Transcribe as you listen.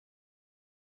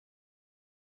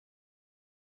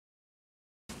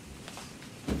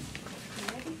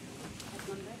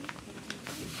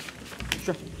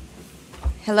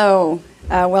Hello,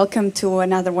 welcome to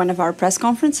another one of our press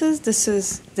conferences. This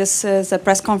is a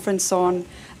press conference on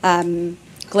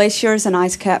glaciers and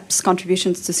ice caps'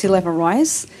 contributions to sea level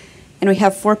rise. And we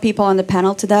have 4 people on the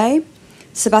panel today.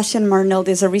 Sebastian Marnild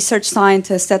is a research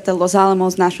scientist at the Los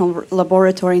Alamos National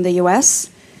Laboratory in the US.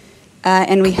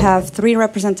 And we have 3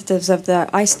 representatives of the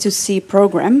Ice2Sea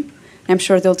program. I'm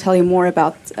sure they'll tell you more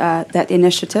about that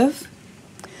initiative.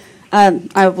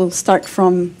 I will start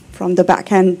from the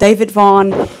back end. David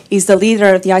Vaughan is the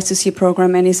leader of the Ice2Sea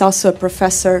program, and he's also a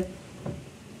professor.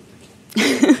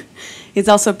 He's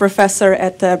also a professor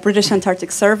at the British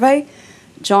Antarctic Survey.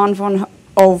 John von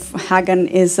Hagen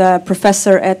is a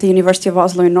professor at the University of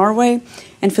Oslo in Norway,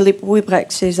 and Philippe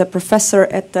Wibrecht is a professor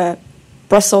at the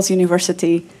Brussels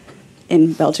University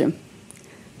in Belgium.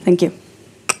 Thank you.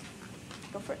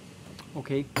 Go for it.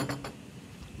 Okay.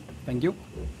 Thank you.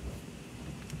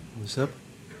 What's up?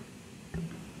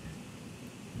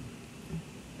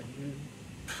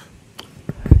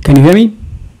 Can you hear me?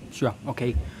 Sure.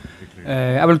 Okay.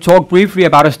 I will talk briefly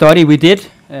about a study we did,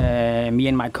 me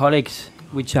and my colleagues,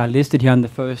 which are listed here on the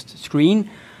first screen,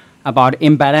 about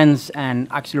imbalance and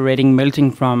accelerating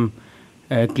melting from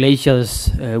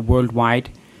glaciers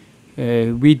worldwide.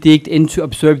 We digged into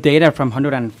observed data from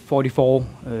 144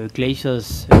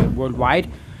 glaciers worldwide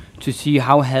to see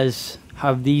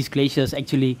how these glaciers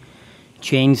actually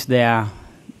changed their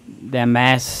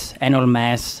annual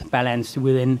mass balance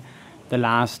within the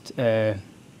last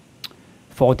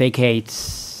 4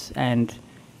 decades, and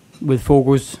with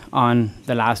focus on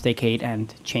the last decade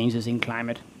and changes in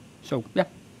climate. So, yeah.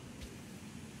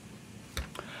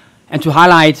 And to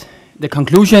highlight the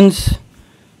conclusions,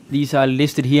 these are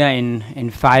listed here in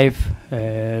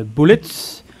 5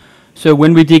 bullets. So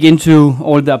when we dig into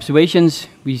all the observations,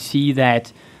 we see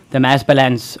that the mass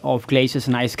balance of glaciers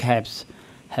and ice caps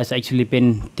has actually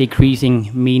been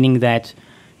decreasing, meaning that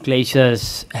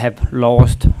glaciers have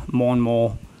lost more and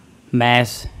more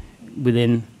mass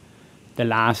within the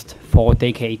last 4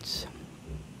 decades.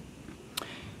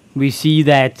 We see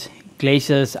that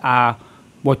glaciers are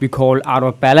what we call out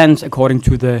of balance according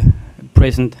to the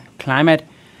present climate,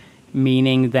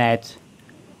 meaning that,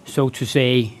 so to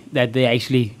say, that they're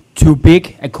actually too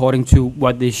big according to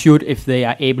what they should if they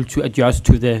are able to adjust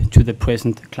to the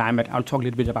present climate. I'll talk a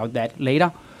little bit about that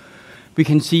later. We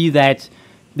can see that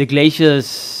the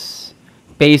glaciers,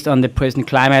 based on the present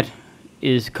climate,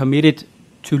 is committed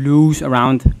to lose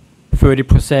around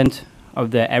 30%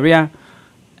 of their area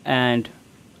and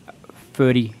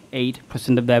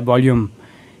 38% of their volume,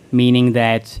 meaning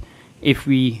that if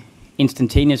we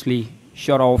instantaneously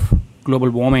shut off global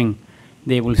warming,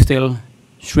 they will still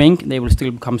shrink, they will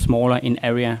still become smaller in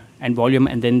area and volume,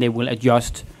 and then they will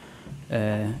adjust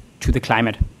to the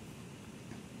climate.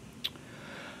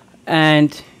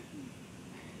 And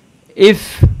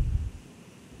if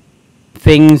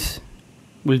things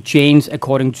will change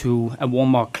according to a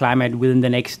warmer climate within the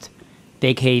next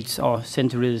decades or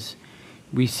centuries,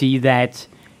 we see that,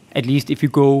 at least if you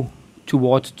go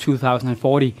towards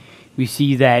 2040, we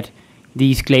see that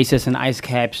these glaciers and ice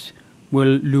caps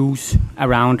will lose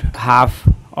around half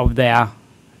of their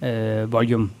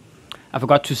volume. I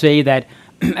forgot to say that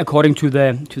according to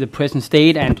the present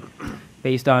state and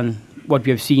based on what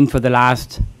we have seen for the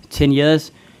last 10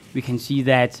 years, we can see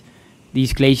that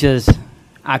these glaciers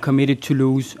are committed to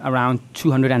lose around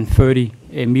 230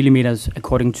 millimeters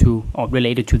according to or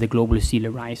related to the global sea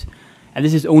level rise. And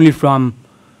this is only from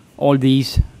all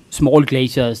these small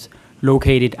glaciers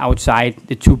located outside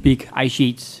the 2 big ice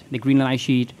sheets, the Greenland ice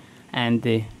sheet and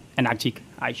the Antarctic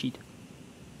ice sheet.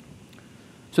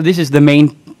 So this is the main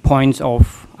points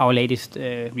of our latest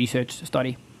research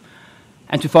study.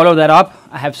 And to follow that up,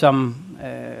 I have some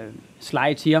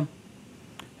slides here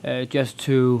just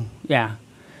to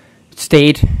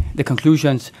state the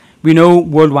conclusions. We know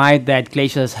worldwide that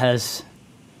glaciers has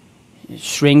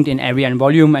shrunk in area and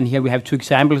volume, and here we have 2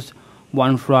 examples,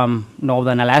 one from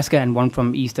northern Alaska and one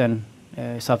from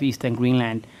southeastern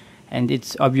Greenland. And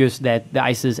it's obvious that the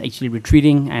ice is actually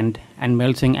retreating and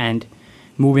melting and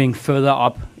moving further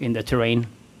up in the terrain.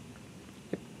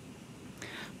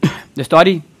 The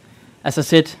study, as I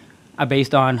said, are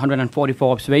based on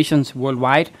 144 observations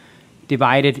worldwide,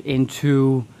 divided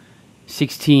into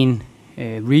 16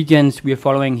 regions. We are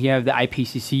following here the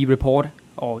IPCC report,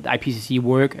 or the IPCC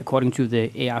work according to the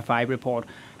AR5 report,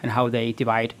 and how they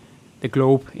divide the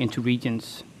globe into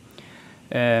regions.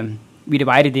 We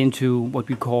divide it into what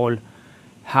we call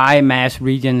high mass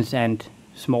regions and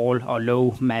small or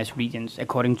low mass regions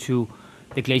according to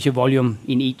the glacier volume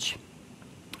in each.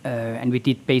 And we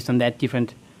did, based on that,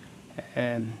 different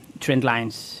trend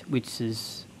lines, which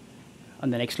is on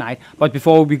the next slide. But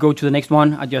before we go to the next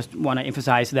one, I just want to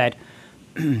emphasize that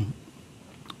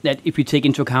that if we take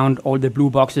into account all the blue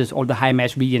boxes, all the high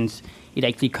mass regions, it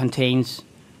actually contains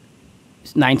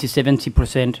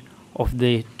 90–70% of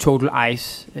the total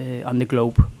ice on the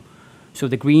globe. So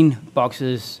the green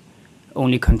boxes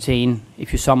only contain,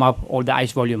 if you sum up all the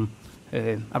ice volume,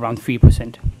 around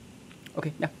 3%.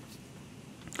 Okay, yeah.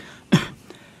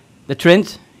 The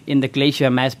trend in the glacier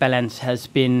mass balance has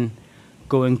been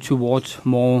going towards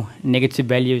more negative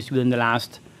values within the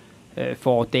last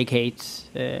 4 decades,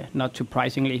 not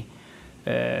surprisingly.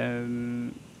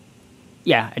 Yeah,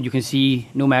 and you can see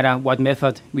no matter what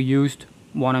method we used,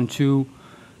 1 and 2,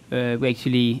 we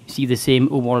actually see the same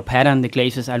overall pattern. The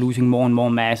glaciers are losing more and more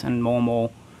mass and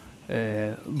more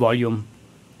volume.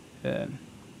 And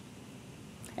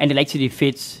it actually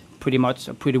fits pretty much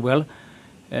or pretty well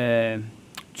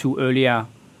to earlier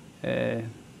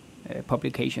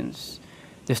publications.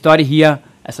 The study here,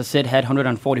 as I said, had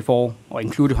 144 or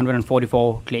included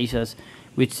 144 glaciers,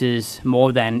 which is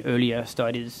more than earlier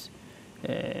studies.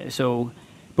 So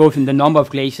both in the number of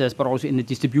glaciers but also in the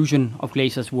distribution of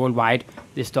glaciers worldwide,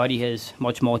 this study has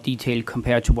much more detail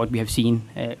compared to what we have seen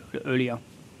earlier.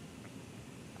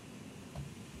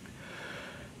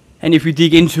 And if we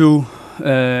dig into,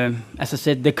 as I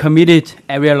said, the committed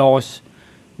area loss,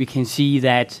 we can see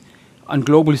that on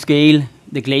global scale,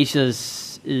 the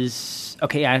glaciers is,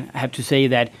 okay, I have to say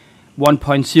that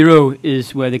 1.0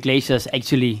 is where the glaciers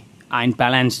actually are in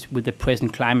balance with the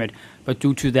present climate. But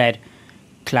due to that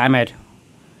climate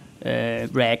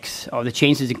rags or the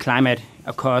changes in climate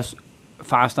occurs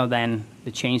faster than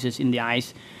the changes in the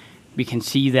ice, we can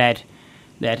see that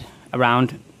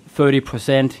around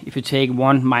 30%, if you take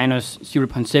 1 minus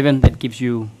 0.7, that gives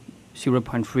you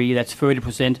 0.3, that's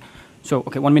 30%. So,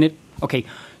 okay, 1 minute. Okay,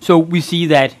 so we see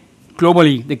that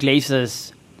globally the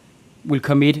glaciers will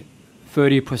commit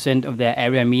 30% of their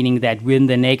area, meaning that within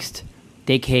the next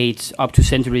decades up to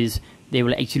centuries, they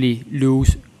will actually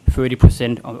lose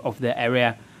 30% of their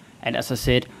area, and as I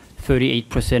said,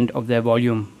 38% of their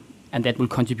volume, and that will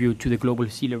contribute to the global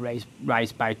sea level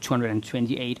rise by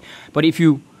 228. But if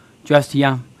you just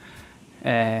here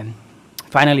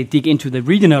finally dig into the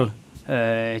regional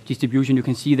distribution, you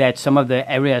can see that some of the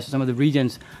areas, some of the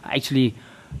regions are actually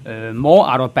more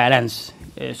out of balance,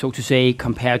 so to say,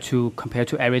 compared to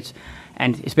average,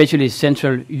 and especially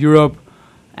Central Europe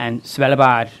and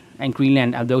Svalbard and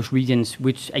Greenland are those regions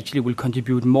which actually will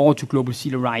contribute more to global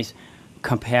sea level rise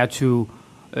compared to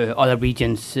other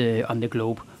regions on the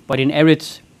globe. But in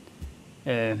average,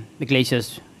 the glacier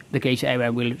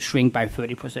area will shrink by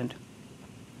 30%.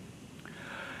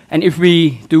 And if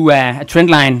we do a trend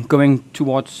line going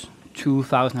towards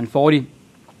 2040,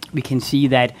 we can see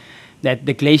that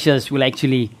the glaciers will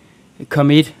actually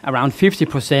commit around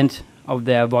 50% of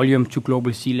their volume to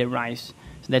global sea level rise.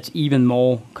 So that's even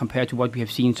more compared to what we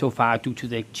have seen so far due to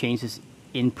the changes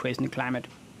in present climate.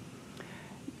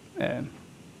 And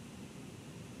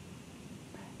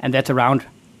that's around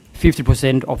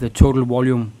 50% of the total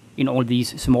volume in all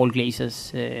these small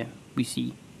glaciers we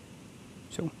see.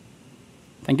 So,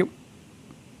 thank you.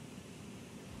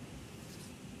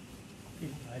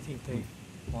 I think they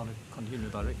want to continue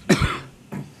directly.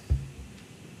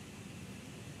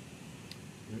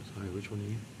 Sorry, which one are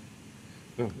you?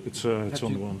 Oh, it's on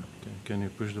the one. Can you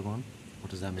push the one?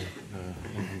 What does that mean?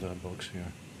 In that box here.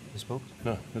 This box?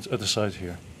 No, it's at the side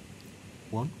here.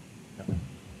 One? Yeah.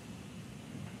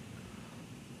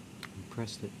 You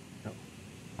pressed it? Yeah.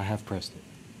 I have pressed it.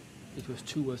 It was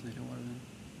 2, wasn't it? No,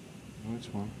 it's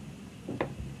 1.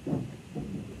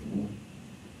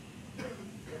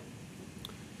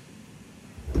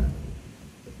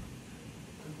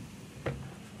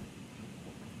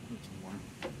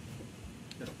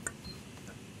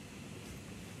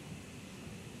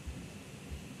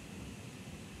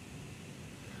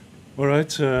 All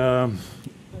right,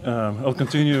 I'll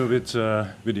continue with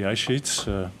the ice sheets.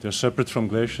 They're separate from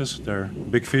glaciers, they're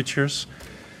big features.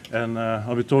 And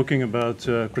I'll be talking about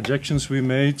projections we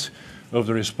made of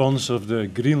the response of the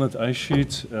Greenland ice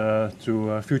sheet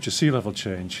to future sea level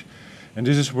change. And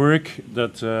this is work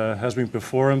that has been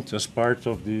performed as part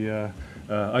of the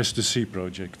Ice to Sea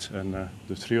project. And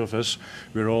the 3 of us,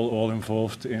 we're all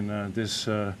involved in this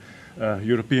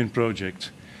European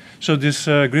project. So this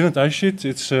Greenland ice sheet,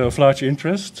 it's of large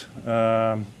interest.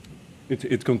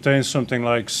 It contains something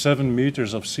like 7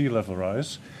 meters of sea level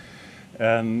rise,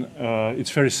 and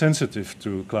it's very sensitive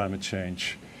to climate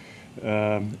change.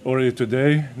 Already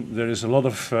today, there is a lot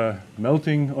of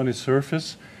melting on its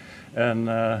surface, and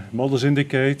models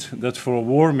indicate that for a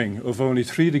warming of only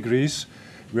 3 degrees,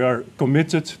 We are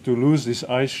committed to lose this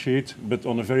ice sheet, but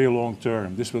on a very long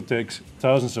term. This will take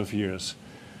thousands of years.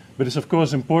 But it's of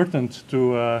course important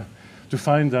to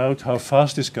find out how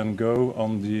fast this can go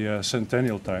on the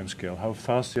centennial timescale, how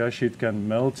fast the ice sheet can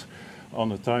melt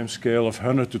on a time scale of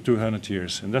 100 to 200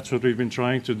 years. And that's what we've been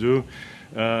trying to do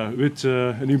with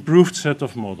an improved set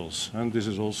of models. And this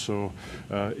is also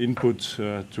input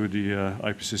to the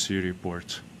IPCC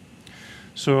report.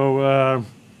 So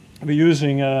we're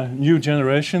using new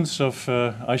generations of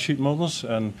ice sheet models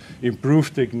and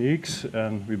improved techniques,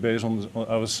 and we base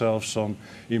ourselves on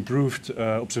improved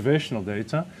observational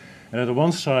data. And at the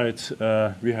one side,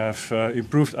 we have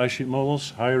improved ice sheet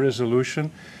models, higher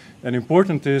resolution. And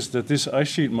important is that these ice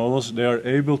sheet models, they are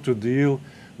able to deal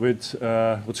with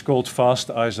what's called fast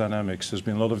ice dynamics. There's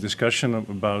been a lot of discussion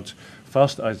about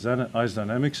fast ice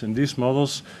dynamics, and these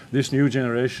models, this new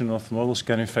generation of models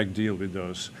can in fact deal with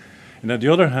those. And on the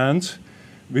other hand,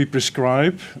 we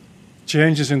prescribe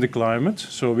changes in the climate,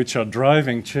 so which are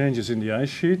driving changes in the ice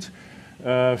sheet,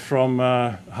 from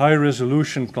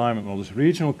high-resolution climate models,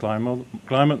 regional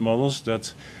climate models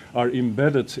that are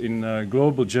embedded in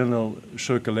global general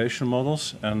circulation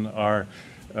models and are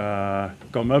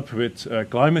come up with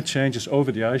climate changes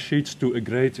over the ice sheets to a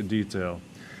great detail.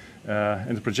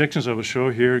 And the projections I will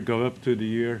show here go up to the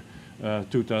year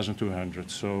 2200.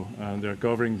 So they're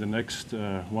covering the next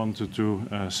 1 to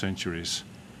 2 centuries.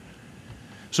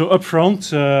 So up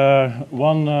front,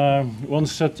 one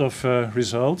set of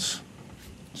results.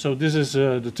 So this is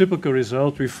the typical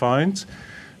result we find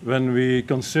when we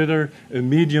consider a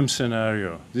medium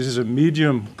scenario. This is a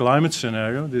medium climate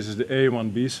scenario. This is the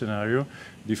A1B scenario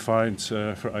defined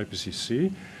for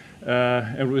IPCC.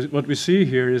 And what we see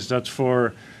here is that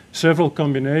for several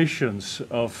combinations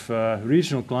of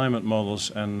regional climate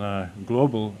models and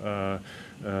global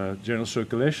general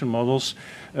circulation models,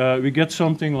 we get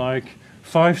something like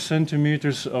 5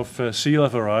 centimeters of sea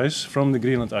level rise from the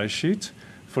Greenland ice sheet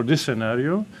for this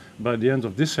scenario by the end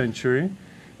of this century,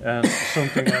 and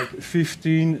something like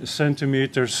 15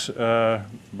 centimeters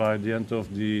by the end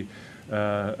of the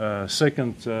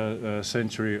second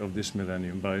century of this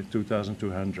millennium, by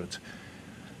 2200.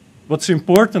 What's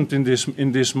important in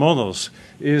these models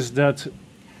is that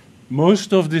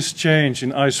most of this change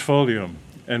in ice volume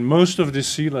and most of this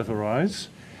sea level rise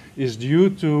is due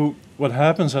to what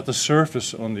happens at the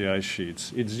surface on the ice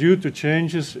sheets. It's due to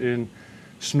changes in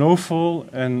snowfall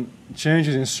and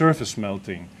changes in surface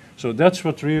melting. So that's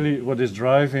what is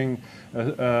driving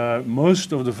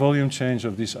most of the volume change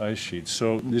of these ice sheets.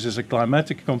 So this is a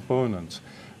climatic component.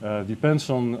 Depends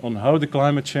on how the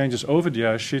climate changes over the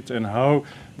ice sheet and how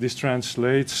this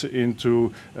translates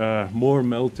into more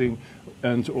melting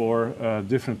and or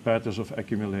different patterns of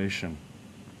accumulation.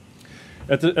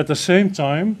 At the same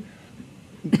time,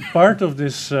 part of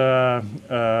this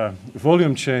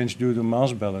volume change due to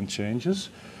mass balance changes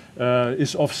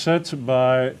is offset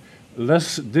by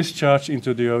less discharge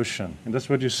into the ocean. And that's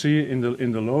what you see in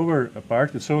the lower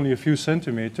part. It's only a few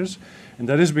centimeters. And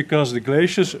that is because the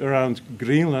glaciers around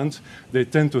Greenland, they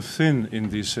tend to thin in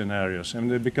these scenarios. And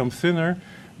when they become thinner,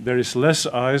 there is less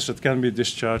ice that can be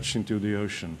discharged into the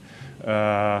ocean.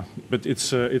 But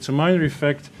it's a minor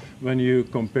effect when you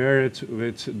compare it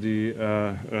with the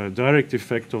direct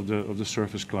effect of the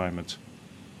surface climate.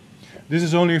 This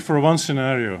is only for one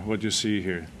scenario, what you see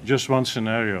here, just one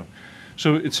scenario.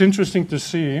 So it's interesting to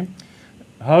see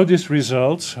how these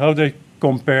results, how they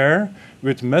compare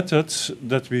with methods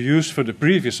that we used for the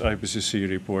previous IPCC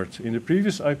report. In the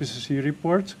previous IPCC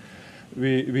report,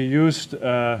 we used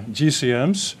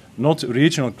GCMs, not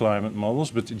regional climate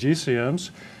models, but GCMs,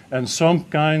 and some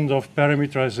kind of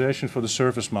parameterization for the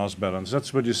surface mass balance.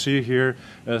 That's what you see here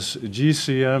as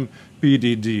GCM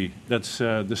PDD. That's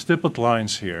the stippled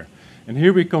lines here. And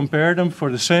here we compare them for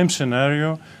the same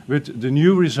scenario with the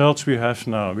new results we have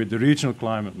now, with the regional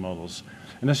climate models.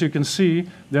 And as you can see,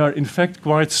 they are in fact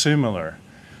quite similar.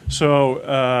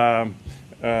 So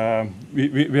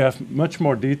we have much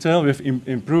more detail, we have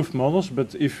improved models,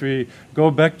 but if we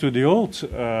go back to the old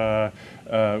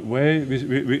way,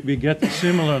 we get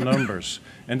similar numbers.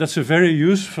 And that's a very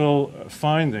useful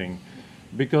finding,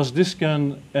 because this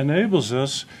can enables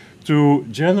us to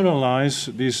generalize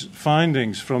these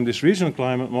findings from these regional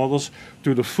climate models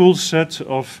to the full set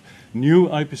of new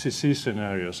IPCC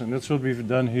scenarios. And that's what we've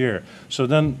done here. So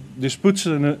then this puts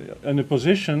us in a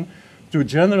position to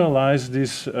generalize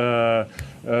these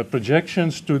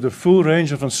projections to the full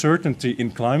range of uncertainty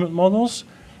in climate models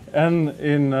and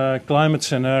in climate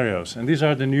scenarios. And these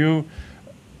are the new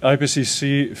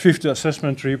IPCC 50th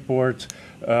assessment report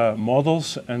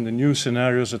models and the new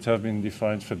scenarios that have been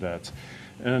defined for that.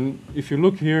 And if you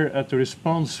look here at the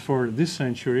response for this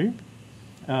century,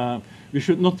 we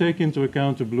should not take into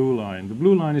account the blue line. The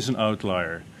blue line is an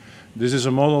outlier. This is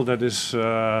a model that is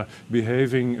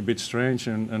behaving a bit strange,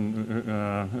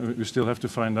 and we still have to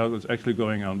find out what's actually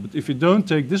going on. But if you don't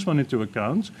take this one into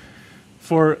account,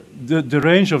 for the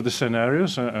range of the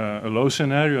scenarios, a low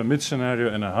scenario, a mid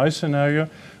scenario, and a high scenario,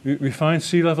 we find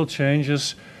sea level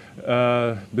changes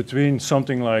between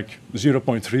something like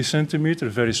 0.3 centimeter, a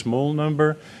very small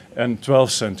number, and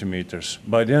 12 centimeters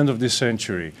by the end of this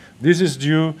century. This is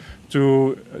due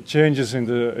to changes in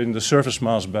the surface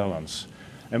mass balance.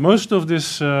 And most of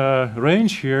this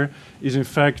range here is in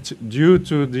fact due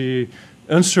to the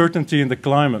uncertainty in the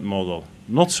climate model.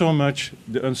 Not so much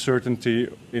the uncertainty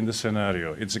in the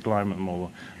scenario. It's the climate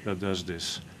model that does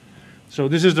this. So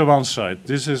this is the one side.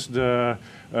 This is the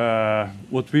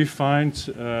what we find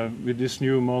with these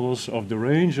new models of the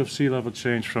range of sea level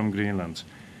change from Greenland.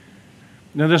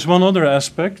 Now there's one other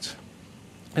aspect.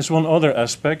 In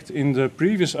the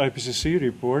previous IPCC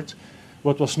report,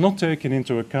 what was not taken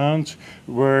into account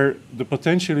were the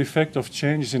potential effect of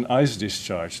changes in ice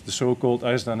discharge, the so-called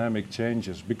ice dynamic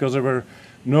changes, because there were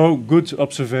no good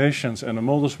observations and the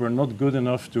models were not good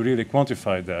enough to really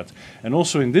quantify that. And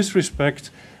also in this respect,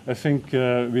 I think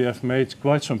we have made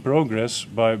quite some progress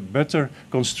by better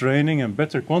constraining and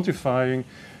better quantifying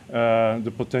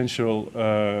the potential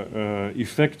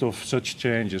effect of such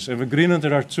changes. And with Greenland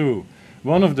there are two.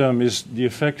 One of them is the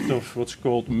effect of what's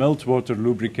called meltwater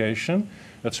lubrication.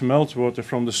 That's meltwater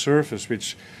from the surface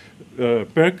which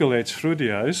percolates through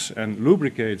the ice and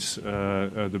lubricates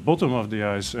the bottom of the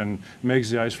ice and makes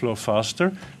the ice flow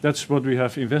faster. That's what we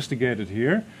have investigated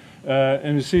here.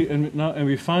 And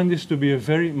we find this to be a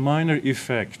very minor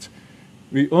effect.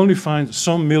 We only find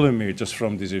some millimeters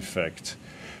from this effect.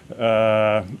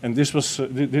 And this is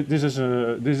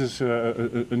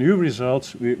a new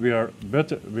result. We are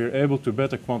able to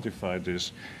better quantify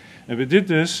this, and we did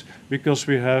this because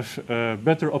we have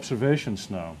better observations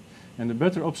now, and the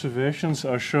better observations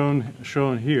are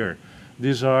shown here.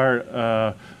 These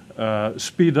are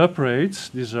speed up rates.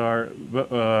 These are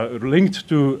linked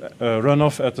to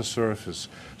runoff at the surface.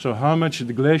 So how much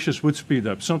the glaciers would speed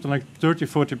up, something like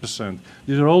 30–40%.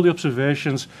 These are all the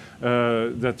observations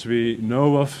that we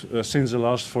know of since the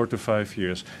last 4 to 5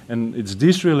 years. And it's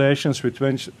these relations which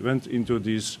went into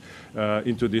these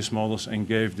models and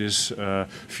gave this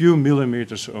few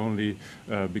millimeters only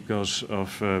because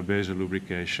of basal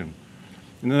lubrication.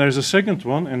 And then there's a second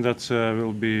one, and that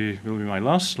will be my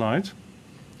last slide.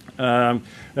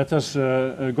 That has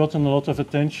gotten a lot of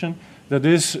attention. That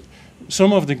is,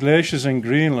 some of the glaciers in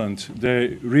Greenland,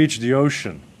 they reach the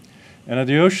ocean. And at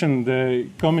the ocean, they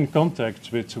come in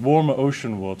contact with warmer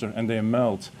ocean water and they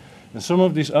melt. And some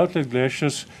of these outlet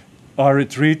glaciers are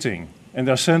retreating and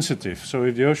they're sensitive. So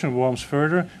if the ocean warms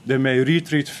further, they may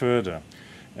retreat further.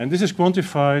 And this is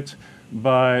quantified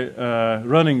by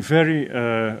running very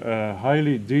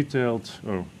highly detailed,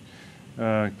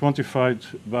 quantified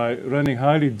by running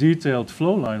highly detailed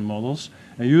flowline models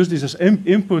and use this as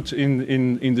input in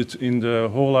the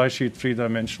whole ice sheet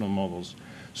three-dimensional models.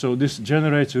 So this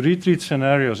generates retreat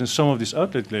scenarios in some of these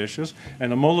outlet glaciers,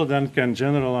 and the model then can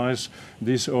generalize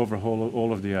this over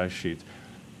all of the ice sheet.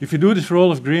 If you do this for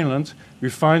all of Greenland, we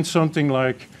find something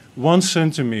like 1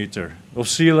 centimeter of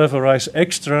sea level rise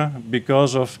extra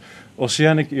because of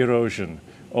oceanic erosion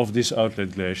of these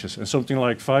outlet glaciers, and something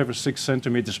like 5 or 6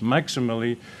 centimeters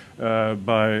maximally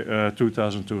by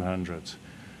 2200.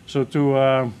 So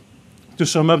to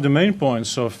sum up the main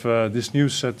points of this new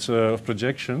set of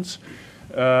projections,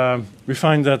 we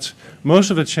find that most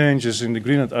of the changes in the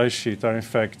Greenland ice sheet are in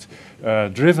fact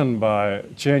driven by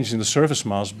change in the surface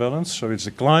mass balance. So it's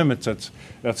the climate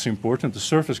that's important, the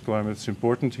surface climate that's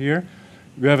important here.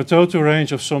 We have a total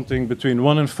range of something between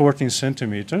 1 and 14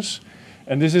 centimeters,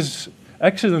 and this is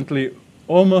accidentally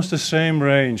almost the same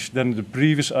range than the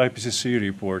previous IPCC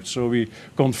report. So we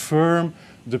confirm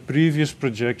the previous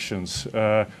projections,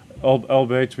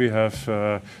 albeit we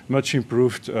have much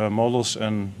improved models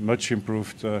and much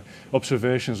improved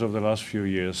observations over the last few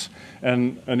years.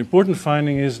 And an important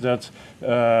finding is that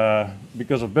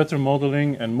because of better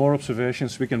modeling and more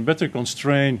observations, we can better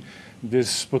constrain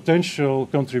this potential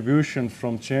contribution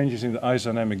from changes in the ice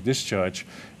dynamic discharge.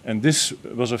 And this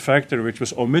was a factor which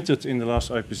was omitted in the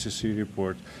last IPCC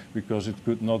report because it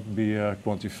could not be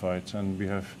quantified, and we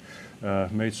have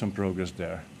made some progress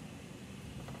there.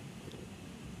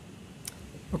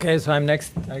 Okay, so I'm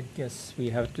next. I guess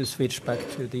we have to switch back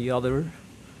to the other.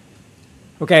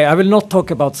 Okay, I will not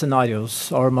talk about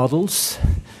scenarios or models,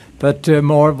 but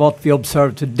more what we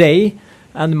observed today.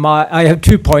 And I have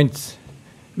 2 points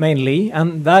mainly,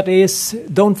 and that is,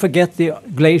 don't forget the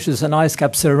glaciers and ice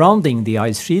caps surrounding the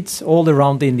ice sheets, all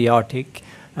around in the Arctic.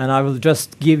 And I will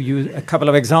just give you a couple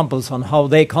of examples on how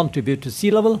they contribute to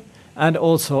sea level and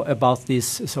also about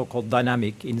this so-called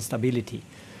dynamic instability.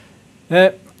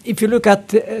 If you look at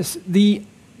the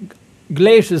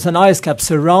glaciers and ice caps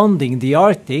surrounding the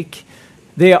Arctic,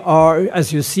 they are,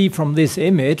 as you see from this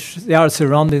image, they are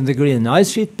surrounding the Greenland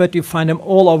ice sheet, but you find them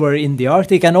all over in the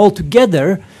Arctic, and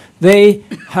altogether they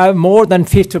have more than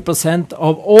 50%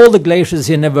 of all the glaciers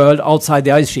in the world outside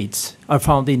the ice sheets are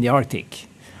found in the Arctic.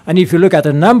 And if you look at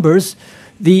the numbers,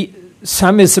 the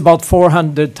sum is about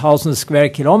 400,000 square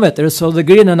kilometers, so the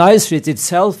Greenland ice sheet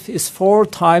itself is 4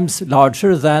 times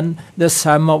larger than the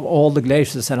sum of all the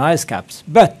glaciers and ice caps.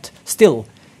 But still,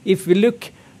 if we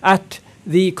look at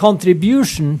the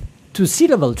contribution to sea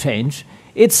level change,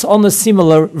 it's on a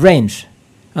similar range.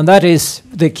 And that is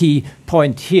the key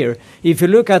point here. If you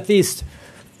look at these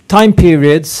time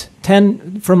periods,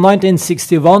 from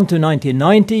 1961 to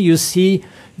 1990, you see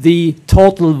the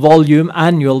total volume,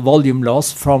 annual volume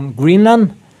loss from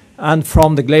Greenland and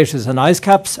from the glaciers and ice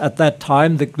caps. At that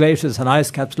time, the glaciers and ice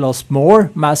caps lost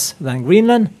more mass than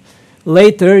Greenland.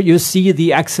 Later, you see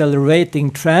the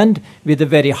accelerating trend with a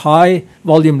very high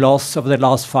volume loss over the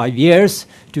last 5 years,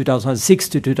 2006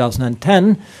 to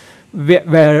 2010,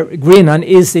 where Greenland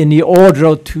is in the order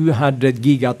of 200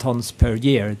 gigatons per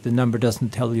year. The number doesn't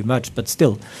tell you much, but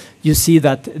still, you see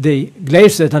that the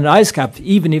glaciers and ice caps,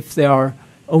 even if they are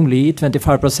only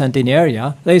 25% in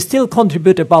area, they still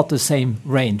contribute about the same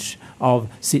range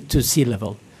to sea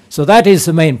level. So that is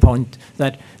the main point,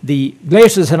 that the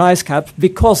glaciers and ice caps,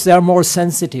 because they are more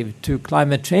sensitive to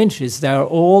climate changes, they are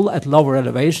all at lower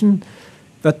elevation,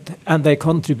 and they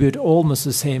contribute almost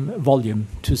the same volume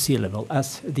to sea level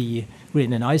as the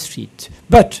Greenland ice sheet.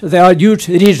 But there are huge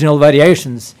regional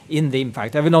variations in the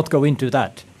impact. I will not go into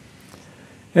that.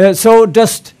 So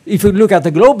just if you look at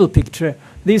the global picture,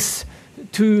 these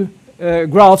two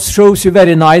graphs shows you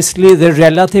very nicely the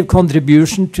relative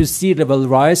contribution to sea level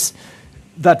rise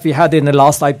that we had in the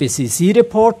last IPCC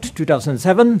report,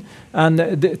 2007,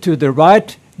 and to the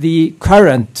right, the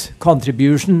current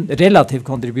contribution, relative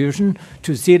contribution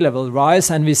to sea level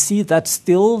rise, and we see that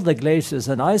still the glaciers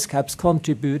and ice caps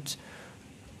contribute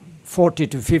 40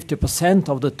 to 50%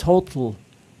 of the total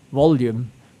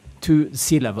volume to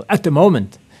sea level at the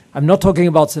moment. I'm not talking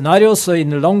about scenarios, so in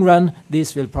the long run,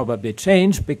 this will probably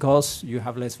change because you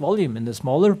have less volume in the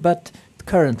smaller, but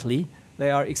currently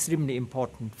they are extremely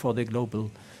important for the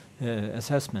global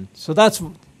assessment. So that's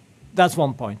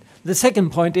one point. The second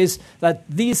point is that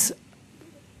these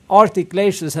Arctic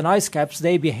glaciers and ice caps,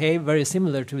 they behave very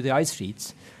similar to the ice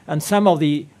sheets. And some of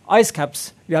the ice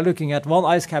caps, we are looking at one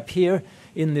ice cap here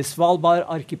in the Svalbard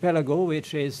archipelago,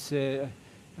 which is,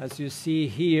 as you see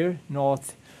here,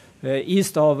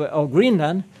 east of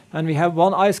Greenland. And we have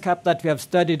one ice cap that we have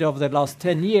studied over the last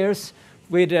 10 years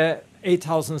with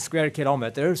 8,000 square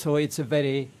kilometers. So it's a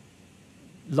very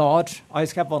large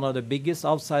ice cap, one of the biggest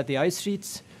outside the ice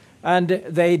sheets. And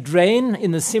they drain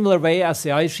in a similar way as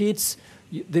the ice sheets.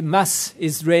 The mass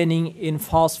is draining in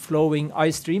fast-flowing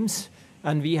ice streams.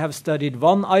 And we have studied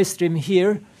one ice stream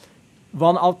here,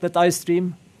 one outlet ice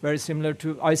stream, very similar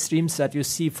to ice streams that you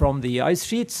see from the ice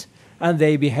sheets. And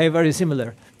they behave very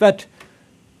similar. But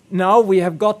now we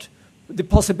have got the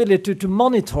possibility to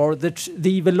monitor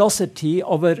the velocity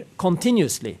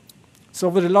continuously. So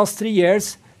over the last 3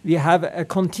 years, we have a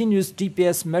continuous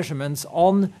GPS measurements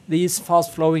on these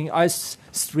fast-flowing ice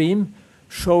stream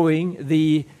showing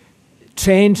the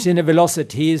change in the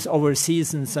velocities over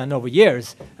seasons and over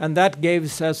years. And that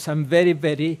gives us some very,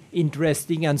 very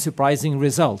interesting and surprising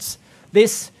results.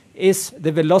 This is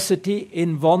the velocity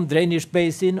in one drainage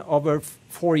basin over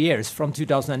 4 years from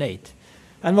 2008.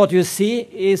 And what you see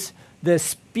is the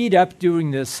speed up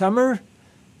during the summer.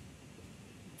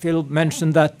 Phil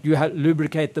mentioned that you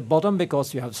lubricate the bottom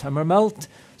because you have summer melt.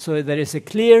 So there is a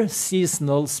clear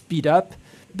seasonal speed up.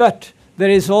 But there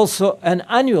is also an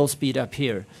annual speed up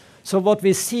here. So what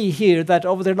we see here that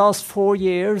over the last 4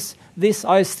 years, this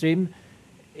ice stream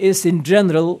is in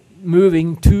general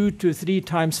moving 2 to 3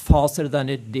 times faster than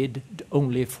it did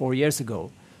only 4 years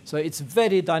ago. So it's a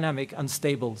very dynamic and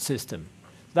stable system.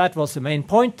 That was the main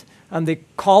point. And the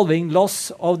calving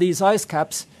loss of these ice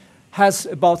caps has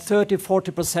about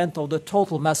 30–40% of the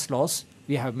total mass loss.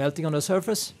 We have melting on the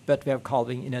surface, but we have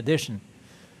calving in addition.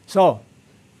 So,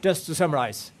 just to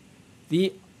summarize,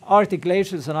 the Arctic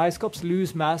glaciers and ice caps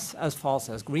lose mass as fast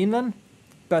as Greenland.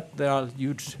 but there are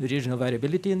huge regional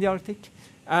variability in the Arctic.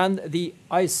 And the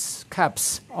ice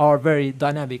caps are very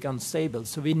dynamic and stable.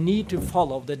 So we need to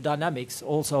follow the dynamics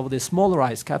also of the smaller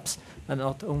ice caps, and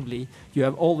not only. You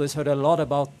have always heard a lot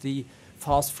about the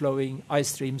fast-flowing ice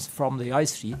streams from the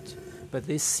ice sheet, but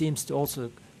this seems to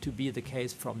also to be the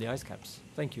case from the ice caps.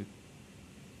 Thank you.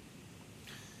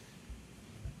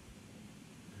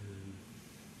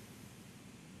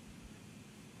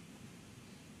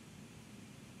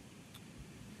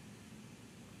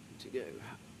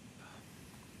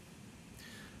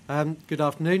 Good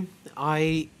afternoon.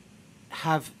 I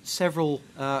have several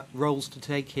roles to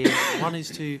take here. One is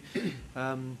to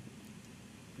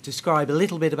describe a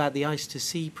little bit about the Ice to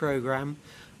Sea programme,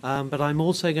 but I'm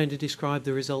also going to describe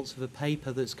the results of a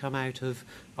paper that's come out of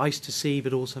Ice to Sea,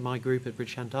 but also my group at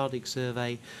British Antarctic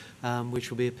Survey, which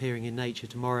will be appearing in Nature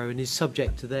tomorrow and is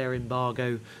subject to their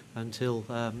embargo until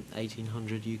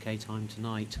 1800 UK time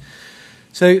tonight.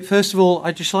 So, first of all,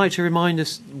 I'd just like to remind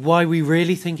us why we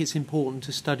really think it's important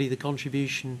to study the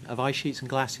contribution of ice sheets and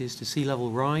glaciers to sea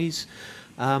level rise.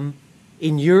 In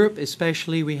Europe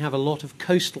especially, we have a lot of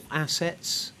coastal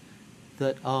assets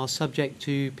that are subject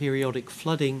to periodic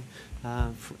flooding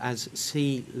as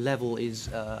sea level is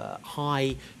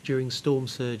high during storm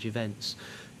surge events.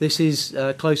 This is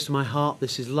close to my heart.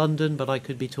 This is London, but I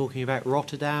could be talking about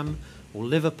Rotterdam or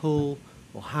Liverpool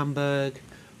or Hamburg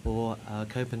or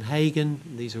Copenhagen.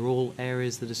 These are all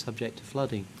areas that are subject to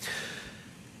flooding.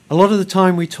 A lot of the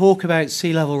time we talk about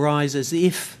sea level rise as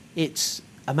if it's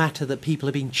a matter that people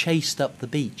are being chased up the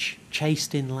beach,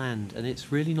 chased inland, and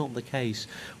it's really not the case.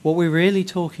 What we're really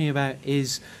talking about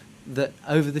is that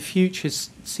over the future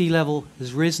sea level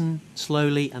has risen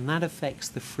slowly, and that affects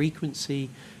the frequency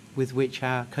with which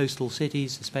our coastal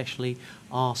cities especially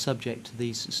are subject to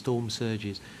these storm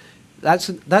surges. That's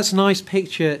a nice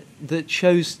picture that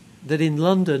shows that in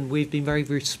London we've been very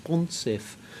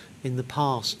responsive in the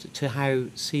past to how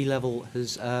sea level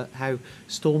has, how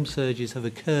storm surges have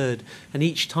occurred, and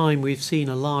each time we've seen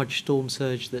a large storm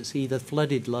surge that's either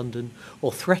flooded London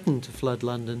or threatened to flood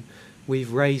London,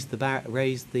 we've raised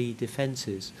the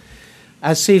defences.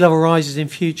 As sea level rises in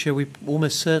future, we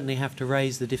almost certainly have to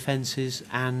raise the defences,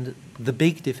 and the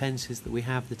big defences that we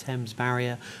have, the Thames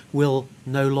Barrier, will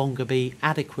no longer be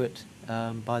adequate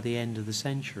by the end of the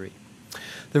century.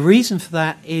 The reason for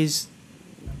that is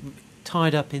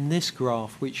tied up in this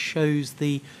graph, which shows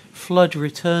the flood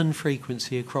return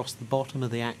frequency across the bottom of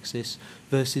the axis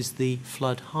versus the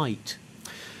flood height.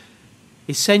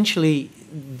 Essentially,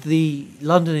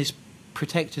 London is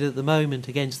protected at the moment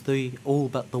against all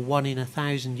but the 1 in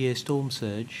 1,000 year storm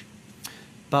surge,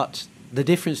 but the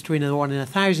difference between a 1 in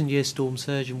 1,000 year storm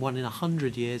surge and 1 in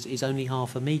 100 years is only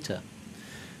half a metre,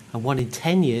 and 1 in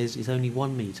 10 years is only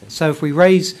 1 metre. So if we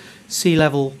raise sea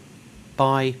level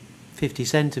by 50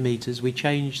 centimetres, we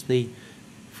change the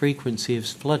frequency of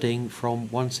flooding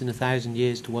from once in 1,000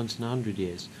 years to once in 100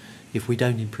 years if we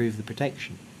don't improve the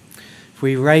protection. If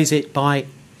we raise it by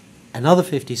another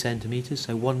 50 centimetres,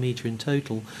 so 1 metre in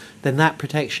total, then that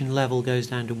protection level goes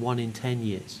down to 1 in 10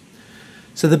 years.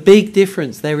 So the big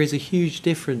difference, there is a huge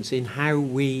difference in how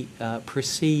we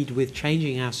proceed with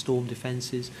changing our storm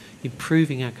defences,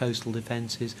 improving our coastal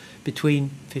defences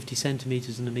between 50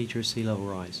 centimetres and a metre of sea level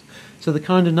rise. So the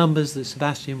kind of numbers that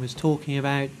Sebastian was talking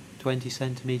about, 20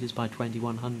 centimetres by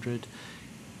 2100,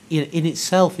 in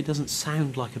itself it doesn't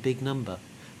sound like a big number,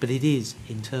 but it is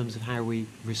in terms of how we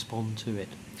respond to it.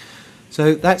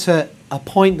 So that's a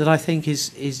point that I think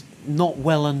is not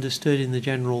well understood in the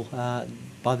general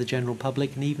by the general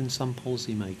public and even some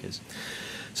policymakers.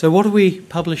 So what are we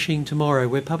publishing tomorrow?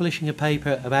 We're publishing a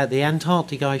paper about the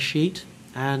Antarctic ice sheet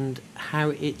and how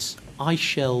its ice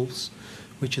shelves,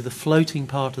 which are the floating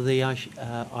part of the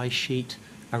ice sheet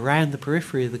around the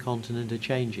periphery of the continent, are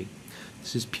changing.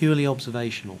 This is purely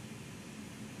observational.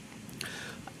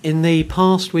 In the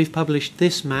past we've published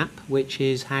this map, which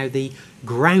is how the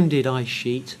grounded ice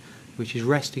sheet, which is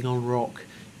resting on rock,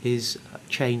 is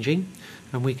changing,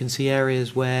 and we can see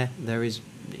areas where there is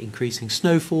increasing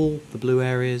snowfall, the blue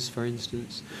areas for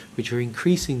instance, which are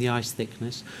increasing the ice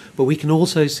thickness, but we can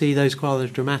also see those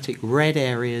quite dramatic red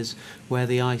areas where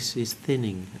the ice is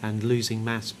thinning and losing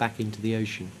mass back into the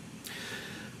ocean.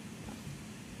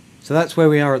 So that's where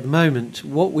we are at the moment.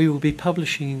 What we will be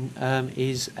publishing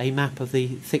is a map of the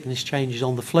thickness changes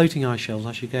on the floating ice shelves.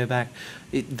 I should go back.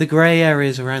 The grey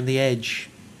areas around the edge,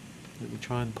 let me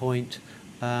try and point,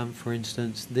 for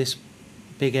instance, this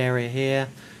big area here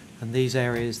and these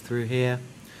areas through here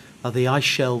are the ice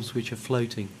shelves which are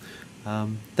floating.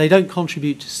 They don't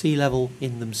contribute to sea level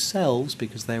in themselves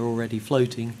because they're already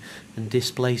floating and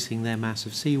displacing their mass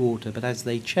of seawater, but as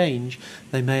they change,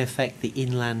 they may affect the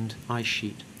inland ice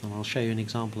sheet, and I'll show you an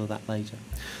example of that later.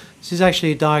 This is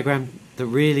actually a diagram that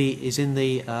really is in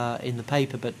the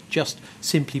paper, but just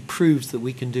simply proves that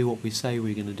we can do what we say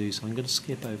we're going to do, so I'm going to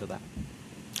skip over that.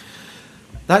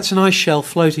 That's an ice shelf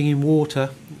floating in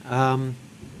water, the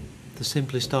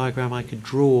simplest diagram I could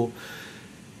draw.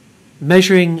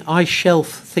 Measuring ice shelf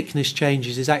thickness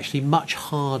changes is actually much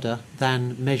harder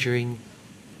than measuring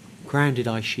grounded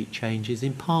ice sheet changes,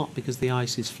 in part because the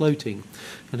ice is floating.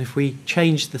 And if we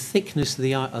change the thickness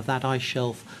of that ice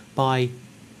shelf by,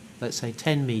 let's say,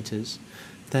 10 metres,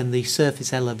 then the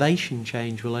surface elevation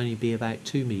change will only be about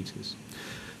 2 metres,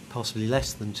 possibly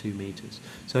less than 2 metres.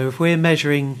 So if we're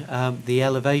measuring the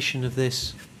elevation of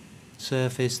this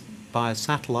surface by a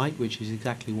satellite, which is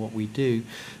exactly what we do,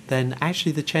 then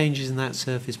actually the changes in that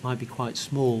surface might be quite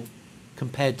small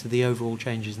compared to the overall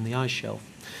changes in the ice shelf.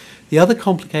 The other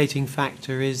complicating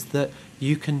factor is that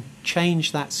you can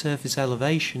change that surface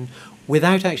elevation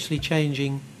without actually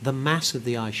changing the mass of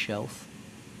the ice shelf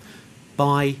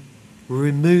by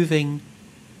removing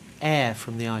air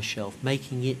from the ice shelf,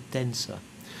 making it denser.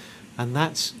 And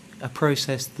that's a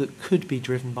process that could be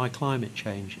driven by climate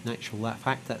change. In actual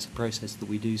fact, that's a process that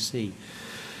we do see.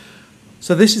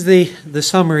 So this is the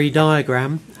summary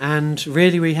diagram, and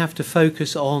really we have to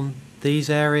focus on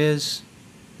these areas,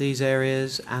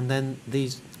 and then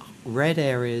these red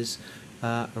areas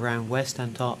around West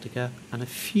Antarctica, and a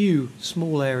few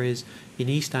small areas in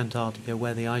East Antarctica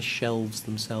where the ice shelves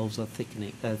themselves are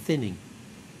thinning.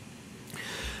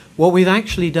 What we've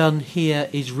actually done here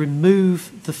is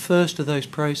remove the first of those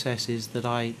processes that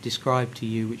I described to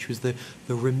you, which was the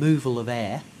removal of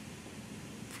air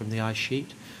from the ice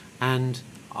sheet, and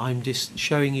I'm just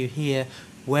showing you here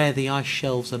where the ice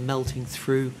shelves are melting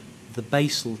through the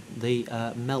basal,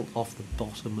 melt off the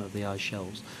bottom of the ice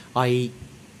shelves, i.e.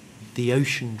 the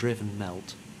ocean-driven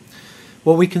melt.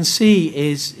 What we can see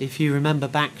is, if you remember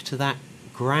back to that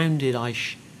grounded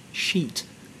ice sheet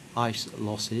ice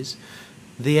losses,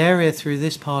 the area through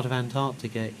this part of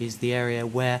Antarctica is the area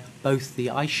where both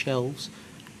the ice shelves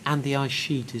and the ice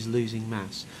sheet is losing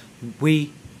mass.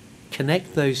 We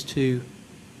connect those two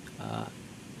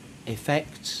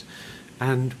effects,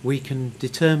 and we can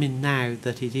determine now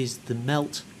that it is the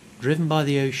melt driven by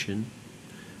the ocean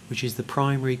which is the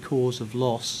primary cause of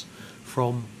loss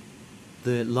from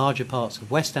the larger parts of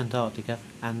West Antarctica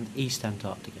and East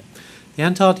Antarctica. The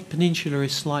Antarctic Peninsula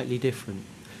is slightly different.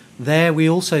 There we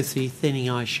also see thinning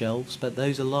ice shelves, but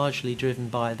those are largely driven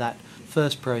by that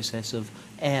first process of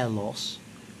air loss,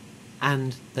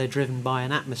 and they're driven by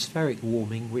an atmospheric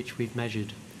warming which we've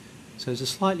measured. So it's a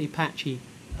slightly patchy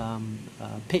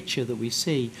picture that we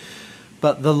see,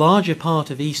 but the larger part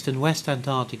of East and West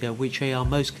Antarctica, which we are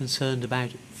most concerned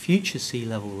about future sea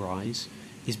level rise,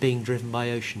 is being driven by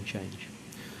ocean change.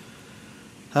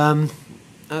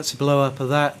 That's a blow up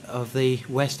of the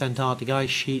West Antarctic ice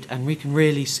sheet, and we can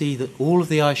really see that all of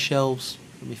the ice shelves,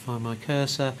 let me find my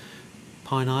cursor,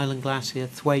 Pine Island Glacier,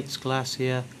 Thwaites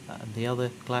Glacier, and the other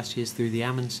glaciers through the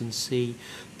Amundsen Sea,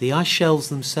 the ice shelves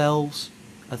themselves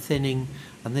are thinning,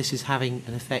 and this is having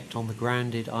an effect on the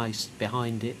grounded ice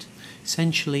behind it.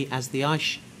 Essentially, as the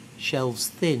ice shelves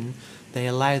thin, they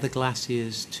allow the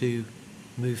glaciers to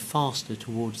move faster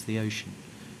towards the ocean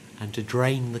and to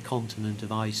drain the continent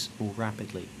of ice more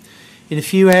rapidly. In a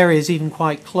few areas, even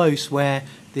quite close, where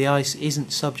the ice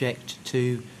isn't subject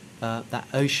to that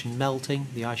ocean melting,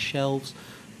 the ice shelves,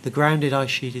 the grounded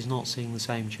ice sheet is not seeing the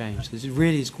same change. So this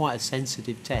really is quite a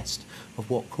sensitive test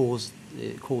of what causes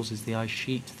the ice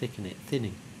sheet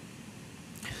thinning.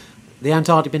 The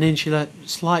Antarctic Peninsula,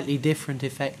 slightly different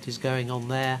effect is going on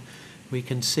there. We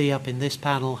can see up in this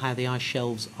panel how the ice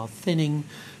shelves are thinning,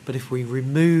 but if we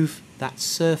remove that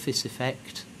surface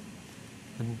effect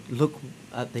and look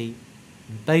at the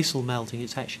basal melting,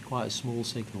 it's actually quite a small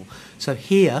signal. So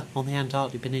here on the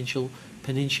Antarctic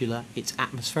Peninsula, it's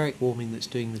atmospheric warming that's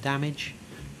doing the damage.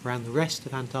 Around the rest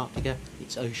of Antarctica,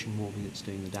 it's ocean warming that's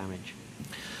doing the damage.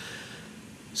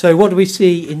 So what do we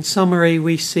see? In summary,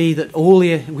 we see that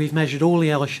we've measured all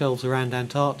the ice shelves around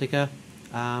Antarctica,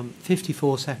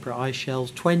 54 separate ice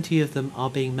shelves, 20 of them are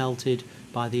being melted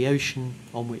by the ocean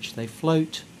on which they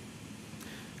float,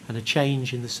 and a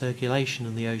change in the circulation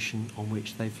in the ocean on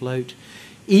which they float.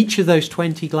 Each of those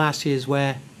 20 glaciers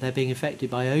where they're being affected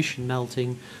by ocean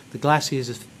melting, the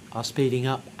glaciers are speeding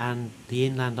up and the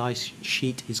inland ice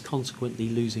sheet is consequently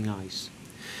losing ice.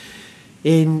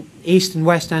 In East and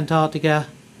West Antarctica,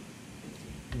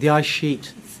 the ice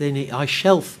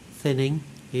shelf thinning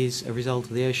is a result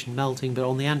of the ocean melting, but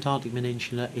on the Antarctic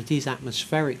Peninsula it is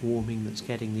atmospheric warming that's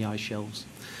getting the ice shelves.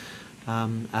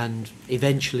 And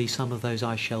eventually some of those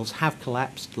ice shelves have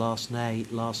collapsed, Larsen A,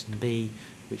 Larsen B,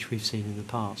 which we've seen in the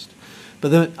past.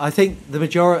 But I think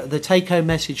the take-home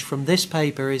message from this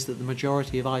paper is that the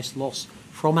majority of ice loss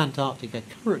from Antarctica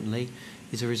currently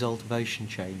is a result of ocean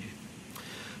change.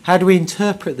 How do we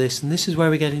interpret this? And this is where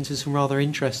we get into some rather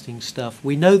interesting stuff.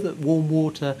 We know that warm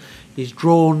water is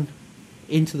drawn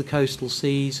into the coastal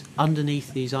seas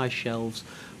underneath these ice shelves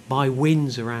by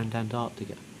winds around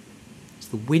Antarctica. It's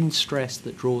the wind stress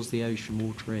that draws the ocean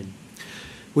water in.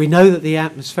 We know that the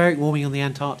atmospheric warming on the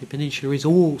Antarctic Peninsula is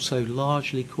also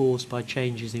largely caused by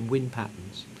changes in wind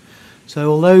patterns.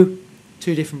 So although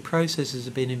two different processes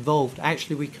have been involved,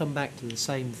 actually we come back to the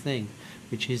same thing,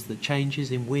 which is that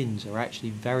changes in winds are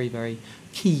actually very, very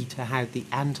key to how the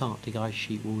Antarctic ice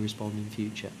sheet will respond in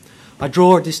future. I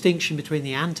draw a distinction between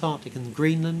the Antarctic and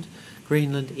Greenland.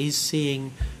 Greenland is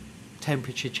seeing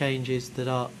temperature changes that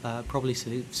are probably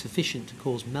sufficient to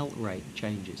cause melt rate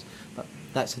changes, but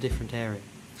that's a different area.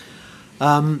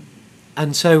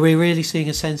 And so we're really seeing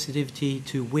a sensitivity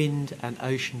to wind and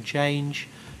ocean change.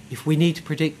 If we need to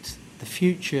predict the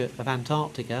future of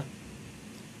Antarctica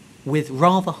with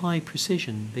rather high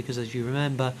precision, because as you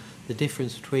remember, the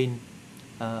difference between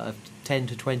 10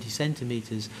 to 20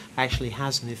 centimetres actually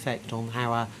has an effect on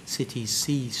how our cities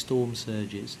see storm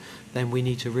surges, then we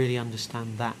need to really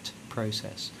understand that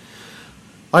process.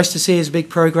 Ice to Sea is a big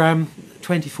programme,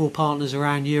 24 partners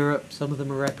around Europe, some of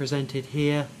them are represented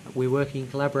here. We're working in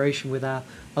collaboration with our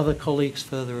other colleagues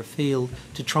further afield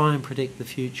to try and predict the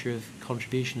future of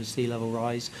contribution to sea level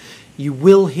rise. You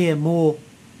will hear more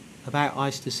about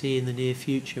Ice to Sea in the near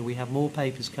future. We have more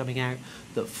papers coming out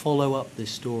that follow up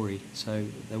this story, so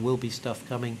there will be stuff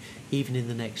coming even in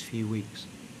the next few weeks.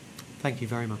 Thank you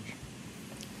very much.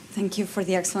 Thank you for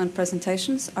the excellent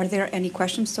presentations. Are there any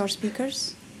questions to our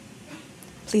speakers?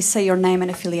 Please say your name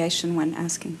and affiliation when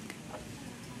asking.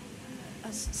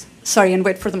 Sorry, and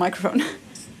wait for the microphone.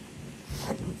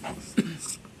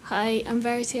 Hi, I'm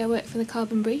Verity. I work for the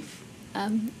Carbon Brief.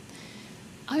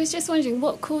 I was just wondering,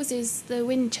 what causes the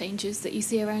wind changes that you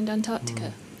see around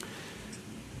Antarctica?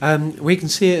 We can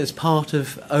see it as part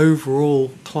of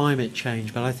overall climate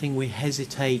change, but I think we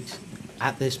hesitate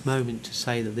at this moment to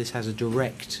say that this has a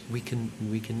direct, we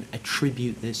can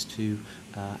attribute this to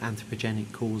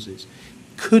anthropogenic causes.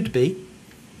 Could be.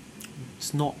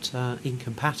 It's not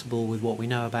incompatible with what we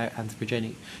know about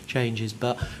anthropogenic changes,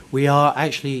 but we are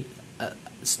actually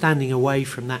standing away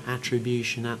from that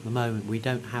attribution at the moment. We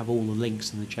don't have all the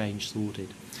links in the change sorted.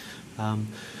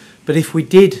 But if we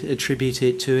did attribute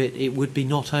it to it, it would be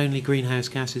not only greenhouse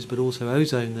gases but also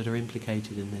ozone that are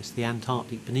implicated in this. The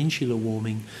Antarctic Peninsula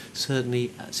warming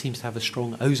certainly seems to have a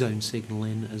strong ozone signal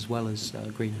in as well as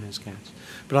greenhouse gas.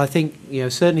 But I think,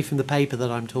 certainly from the paper that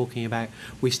I'm talking about,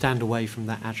 we stand away from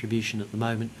that attribution at the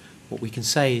moment. What we can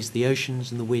say is the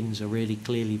oceans and the winds are really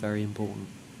clearly very important.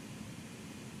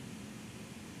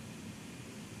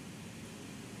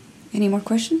 Any more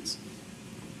questions?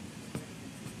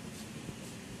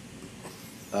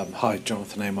 Hi,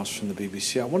 Jonathan Amos from the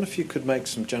BBC. I wonder if you could make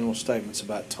some general statements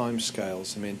about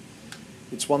timescales. I mean,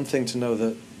 it's one thing to know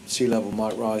that sea level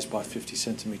might rise by 50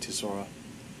 centimetres or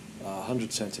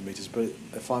 100 centimetres, but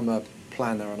if I'm a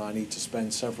planner and I need to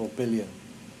spend several billion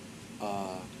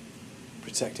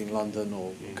protecting London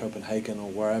or Copenhagen or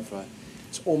wherever,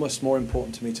 it's almost more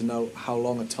important to me to know how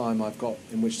long a time I've got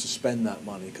in which to spend that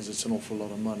money, because it's an awful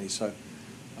lot of money. So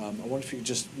I wonder if you could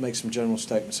just make some general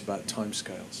statements about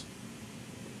timescales.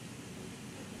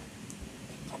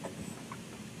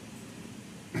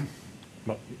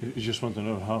 But you just want to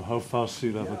know how fast sea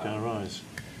level can rise.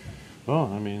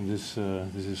 Well, I mean, this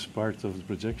is part of the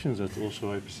projections that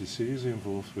also IPCC is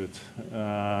involved with.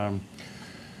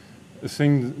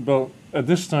 Well, at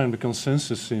this time, the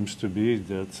consensus seems to be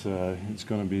that it's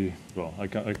going to be, well, I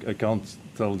can't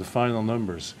tell the final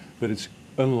numbers, but it's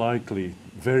unlikely,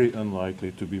 very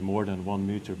unlikely, to be more than 1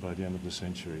 meter by the end of the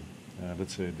century.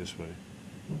 Let's say it this way.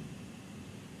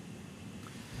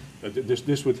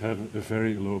 This would have a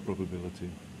very low probability.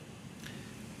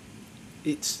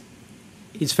 It's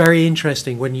very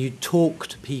interesting when you talk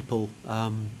to people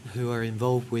who are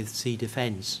involved with sea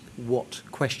defence, what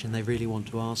question they really want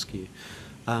to ask you.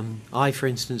 I, for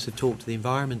instance, have talked to the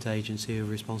Environment Agency, who are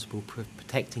responsible for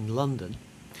protecting London,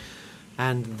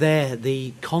 and there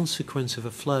the consequence of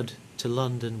a flood to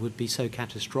London would be so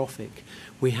catastrophic,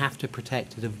 we have to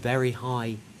protect at a very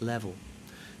high level.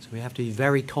 So we have to be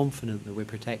very confident that we're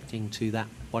protecting to that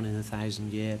 1 in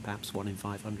 1,000 year, perhaps 1 in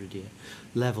 500 year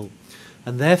level.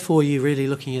 And therefore you're really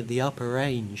looking at the upper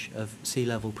range of sea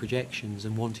level projections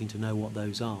and wanting to know what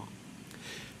those are.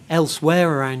 Elsewhere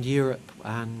around Europe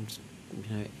and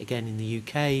again in the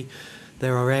UK,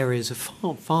 there are areas of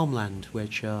farmland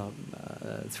which are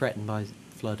threatened by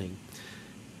flooding.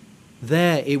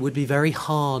 There it would be very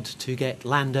hard to get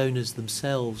landowners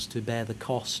themselves to bear the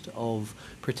cost of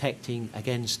protecting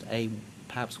against a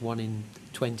perhaps 1 in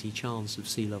 20 chance of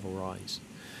sea level rise.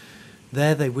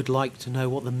 There they would like to know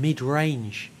what the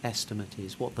mid-range estimate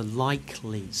is, what the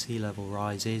likely sea level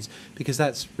rise is, because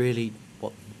that's really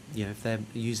what, if they're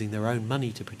using their own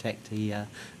money to protect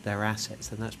their assets,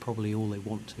 then that's probably all they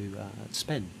want to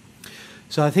spend.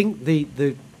 So I think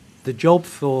the job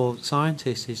for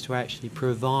scientists is to actually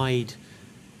provide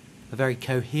a very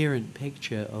coherent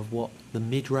picture of what the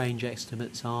mid-range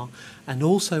estimates are and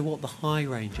also what the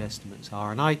high-range estimates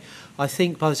are. And I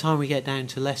think by the time we get down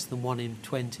to less than 1 in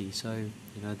 20, so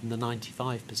the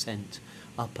 95%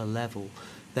 upper level,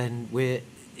 then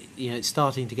it's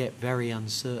starting to get very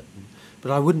uncertain.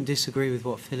 But I wouldn't disagree with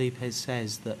what Philippe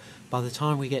says, that by the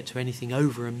time we get to anything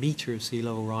over a metre of sea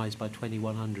level rise by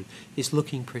 2100, it's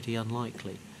looking pretty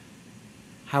unlikely.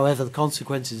 However, the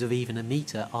consequences of even a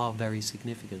metre are very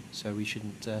significant, so we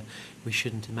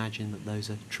shouldn't imagine that those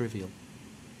are trivial.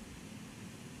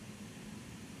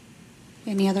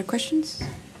 Any other questions?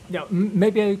 Yeah,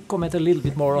 maybe I comment a little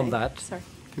bit more on that. Sorry.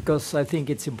 Because I think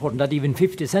it's important that even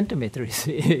 50 centimeters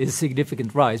is a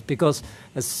significant rise, because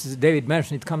as David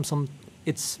mentioned,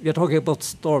 we're talking about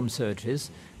storm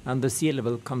surges, and the sea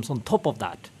level comes on top of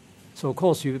that. So of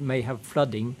course you may have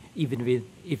flooding even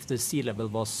if the sea level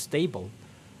was stable,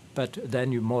 but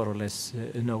then you more or less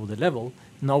know the level.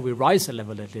 Now we rise the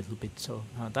level a little bit, so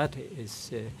that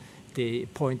is the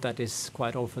point that is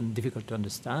quite often difficult to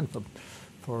understand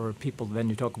for people when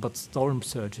you talk about storm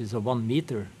surges of 1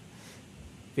 meter,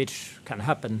 which can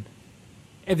happen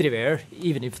everywhere,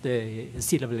 even if the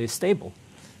sea level is stable.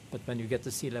 But when you get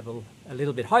the sea level a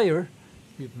little bit higher,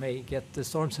 you may get the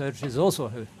storm surges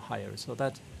also higher. So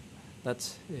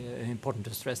that's important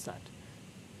to stress that.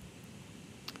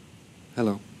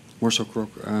 Hello, Marcel Krok,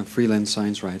 freelance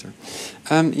science writer.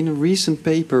 In a recent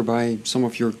paper by some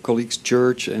of your colleagues,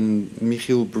 George and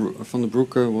Michiel van der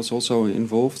Broeke was also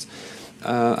involved,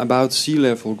 about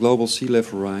global sea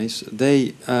level rise,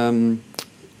 they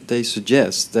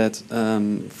suggest that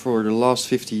for the last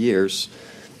 50 years,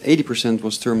 80%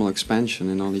 was thermal expansion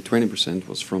and only 20%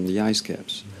 was from the ice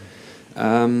caps.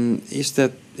 Is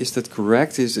that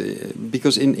correct?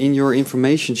 Because in your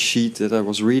information sheet that I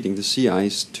was reading, the sea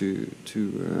ice to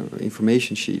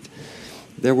information sheet,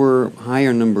 there were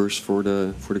higher numbers for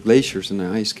the glaciers and the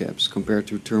ice caps compared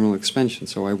to thermal expansion.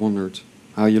 So I wondered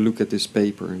how you look at this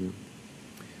paper.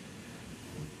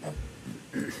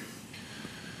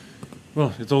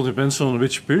 Well, it all depends on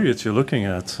which period you're looking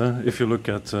at. If you look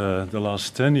at the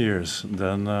last 10 years,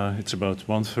 then it's about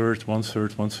 1/3,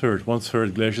 1/3, 1/3.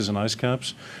 1/3 glaciers and ice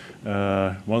caps,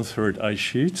 1/3 ice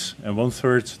sheets, and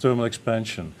 1/3 thermal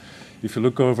expansion. If you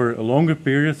look over a longer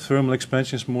period, thermal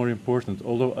expansion is more important,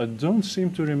 although I don't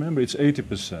seem to remember, it's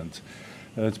 80%.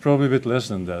 It's probably a bit less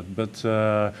than that, but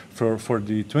for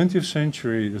the 20th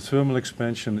century, the thermal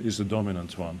expansion is the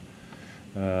dominant one.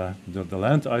 The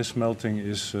land ice melting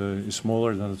is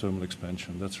smaller than the thermal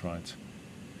expansion. That's right.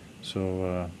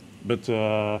 So, but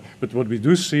what we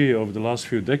do see over the last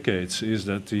few decades is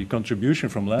that the contribution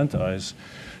from land ice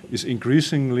is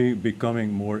increasingly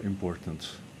becoming more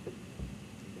important.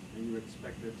 And you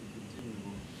expect that to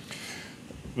continue?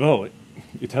 Well,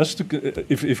 it has to.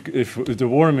 If the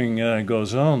warming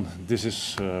goes on, this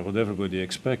is what everybody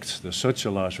expects. There's such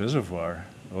a large reservoir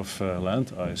of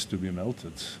land ice to be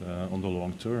melted on the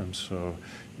long term, so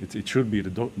it should be the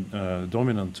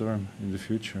dominant term in the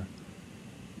future.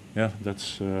 Yeah,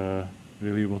 that's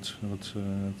really what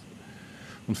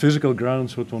on physical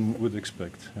grounds what one would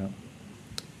expect.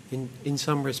 Yeah. In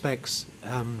some respects,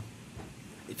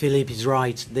 Philippe is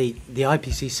right. The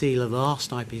IPCC, the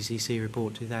last IPCC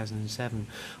report, 2007,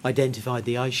 identified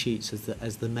the ice sheets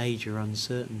as the major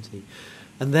uncertainty,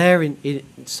 and there in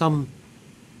some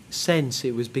sense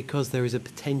it was because there is a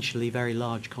potentially very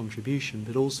large contribution,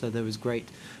 but also there was great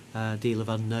deal of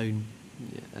unknown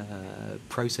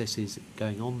processes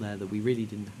going on there that we really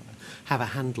didn't have a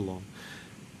handle on.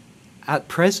 At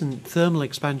present, thermal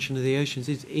expansion of the oceans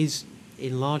is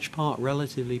in large part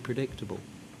relatively predictable,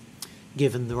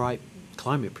 given the right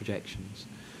climate projections.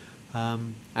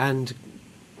 And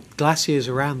glaciers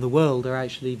around the world are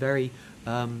actually very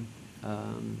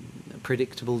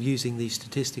predictable using these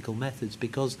statistical methods,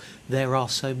 because there are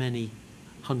so many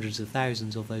hundreds of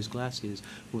thousands of those glaciers,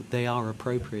 they are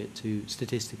appropriate to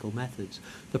statistical methods.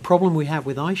 The problem we have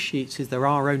with ice sheets is there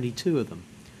are only 2 of them.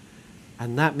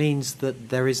 And that means that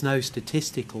there is no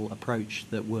statistical approach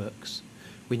that works.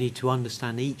 We need to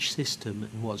understand each system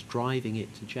and what's driving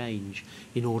it to change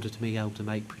in order to be able to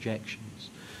make projections.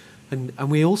 And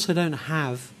we also don't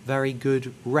have very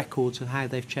good records of how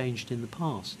they've changed in the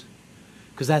past.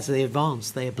 Because as they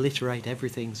advance, they obliterate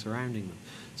everything surrounding them.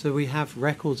 So we have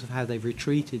records of how they've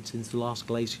retreated since the last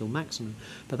glacial maximum,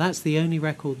 but that's the only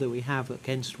record that we have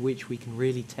against which we can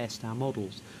really test our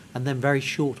models, and then very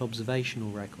short observational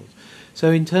records.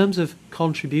 So in terms of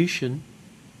contribution,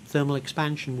 thermal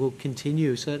expansion will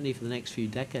continue, certainly for the next few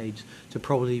decades, to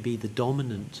probably be the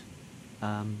dominant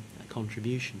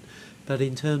contribution. But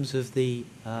in terms of the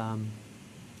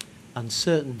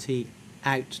uncertainty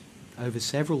out over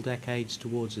several decades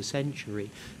towards a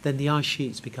century, then the ice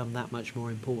sheets become that much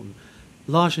more important,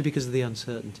 largely because of the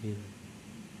uncertainty.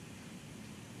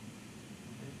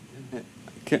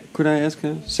 Could I ask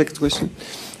a second question?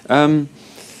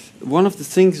 One of the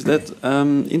things that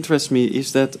interests me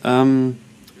is that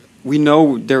we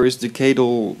know there is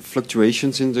decadal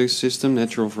fluctuations in the system,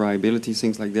 natural variability,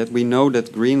 things like that. We know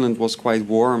that Greenland was quite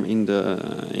warm in the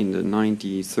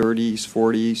 1930s,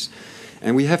 40s.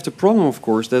 And we have the problem, of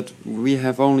course, that we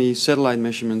have only satellite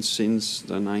measurements since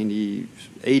the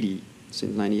 1980.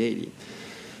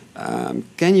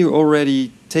 Can you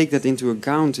already take that into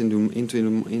account in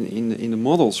the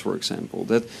models, for example?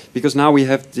 That because now we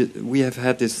have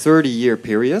had this 30-year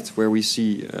period where we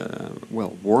see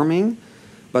warming,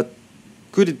 but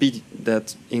could it be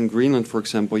that in Greenland, for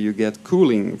example, you get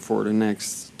cooling for the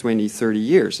next 20, 30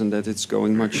 years, and that it's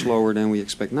going much slower than we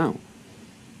expect now?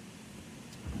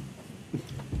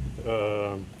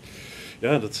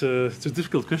 Yeah, it's a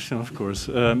difficult question, of course.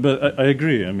 But I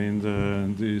agree. I mean,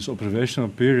 this observational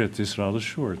period is rather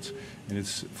short. And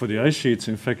it's, for the ice sheets,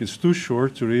 in fact, it's too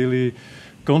short to really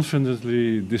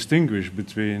confidently distinguish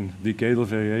between decadal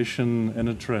variation and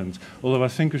a trend. Although I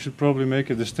think we should probably make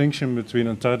a distinction between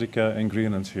Antarctica and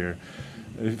Greenland here.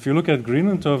 If you look at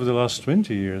Greenland over the last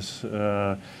 20 years,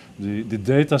 the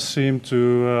data seem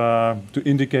to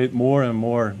indicate more and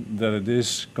more that it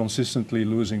is consistently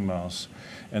losing mass.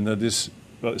 And that is,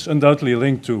 well, it's undoubtedly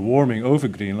linked to warming over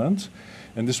Greenland.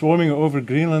 And this warming over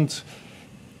Greenland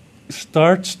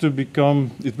starts to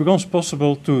become, it becomes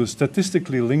possible to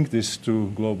statistically link this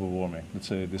to global warming, let's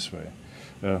say it this way,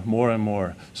 more and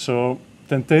more. So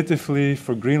tentatively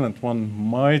for Greenland, one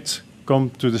might come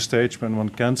to the stage when one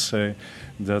can say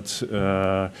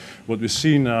that what we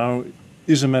see now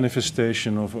is a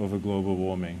manifestation of a global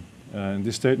warming. And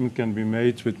this statement can be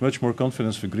made with much more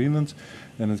confidence for Greenland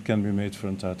than it can be made for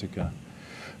Antarctica.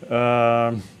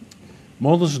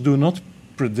 Models do not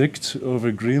predict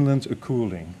over Greenland a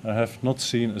cooling. I have not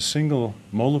seen a single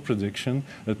model prediction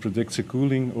that predicts a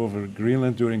cooling over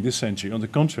Greenland during this century. On the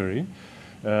contrary,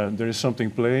 there is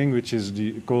something playing which is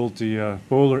called the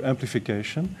polar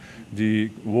amplification.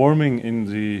 The warming in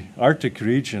the Arctic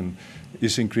region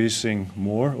is increasing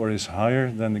more or is higher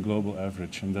than the global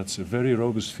average, and that's a very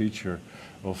robust feature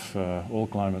of all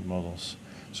climate models.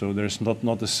 So there's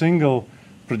not a single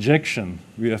projection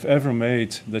we have ever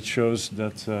made that shows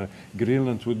that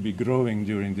Greenland would be growing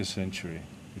during this century.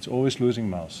 It's always losing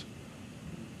mass.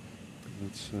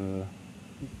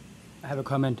 I have a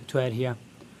comment to add here.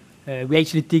 We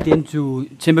actually digged into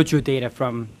temperature data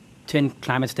from 10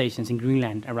 climate stations in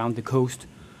Greenland around the coast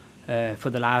for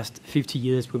the last 50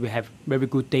 years, where we have very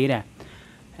good data.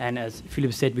 And as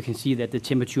Philip said, we can see that the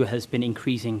temperature has been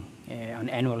increasing on an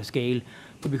annual scale.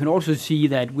 But we can also see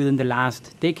that within the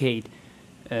last decade,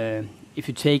 if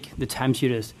you take the time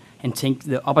series and take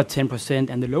the upper 10%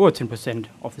 and the lower 10%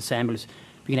 of the samples,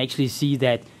 we can actually see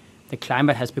that the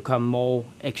climate has become more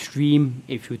extreme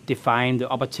if you define the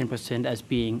upper 10% as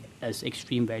being as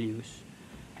extreme values.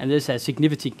 And this has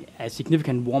a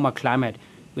significant warmer climate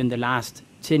in the last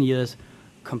 10 years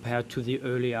compared to the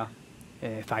earlier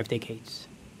 5 decades.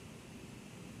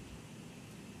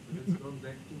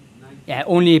 Yeah,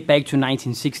 only back to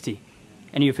 1960.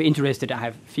 And if you're interested, I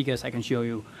have figures I can show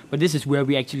you. But this is where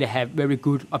we actually have very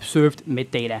good observed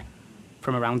metadata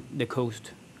from around the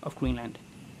coast of Greenland.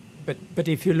 But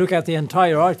if you look at the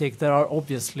entire Arctic, there are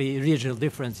obviously regional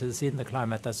differences in the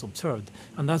climate that's observed.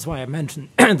 And that's why I mentioned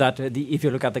that if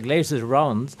you look at the glaciers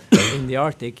around in the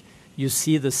Arctic, you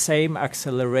see the same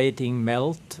accelerating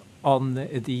melt on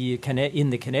in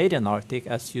the Canadian Arctic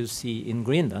as you see in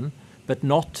Greenland, but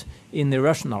not in the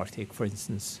Russian Arctic, for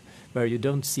instance, where you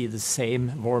don't see the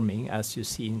same warming as you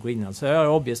see in Greenland. So there are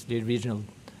obviously regional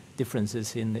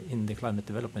differences in the climate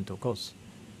development, of course.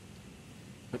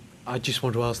 I just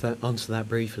want to answer that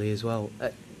briefly as well.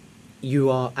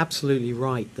 You are absolutely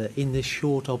right that in this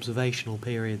short observational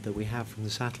period that we have from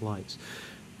the satellites,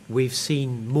 we've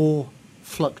seen more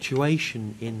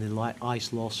fluctuation in the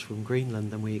ice loss from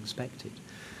Greenland than we expected.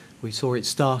 We saw it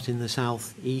start in the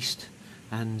southeast,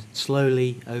 and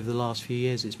slowly over the last few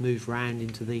years it's moved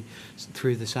round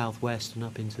through the southwest and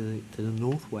up into the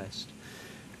northwest.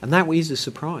 And that is a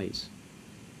surprise.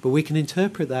 But we can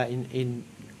interpret that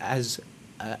as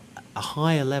a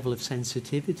higher level of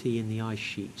sensitivity in the ice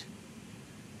sheet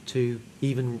to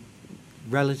even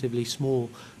relatively small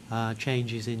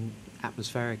changes in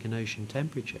atmospheric and ocean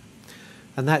temperature.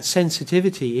 And that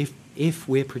sensitivity, if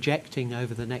we're projecting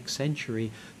over the next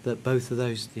century that both of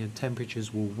those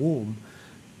temperatures will warm,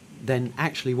 then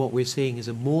actually what we're seeing is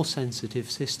a more sensitive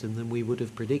system than we would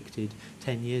have predicted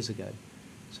 10 years ago.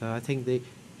 So I think that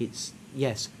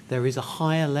yes, there is a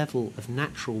higher level of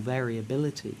natural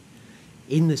variability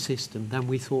in the system than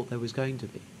we thought there was going to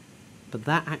be. But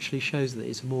that actually shows that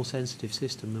it's a more sensitive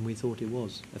system than we thought it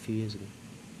was a few years ago.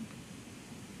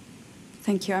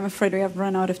 Thank you. I'm afraid we have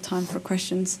run out of time for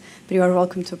questions, but you are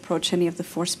welcome to approach any of the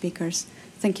 4 speakers.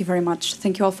 Thank you very much.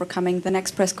 Thank you all for coming. The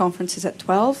next press conference is at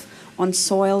 12 on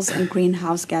soils and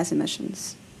greenhouse gas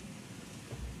emissions.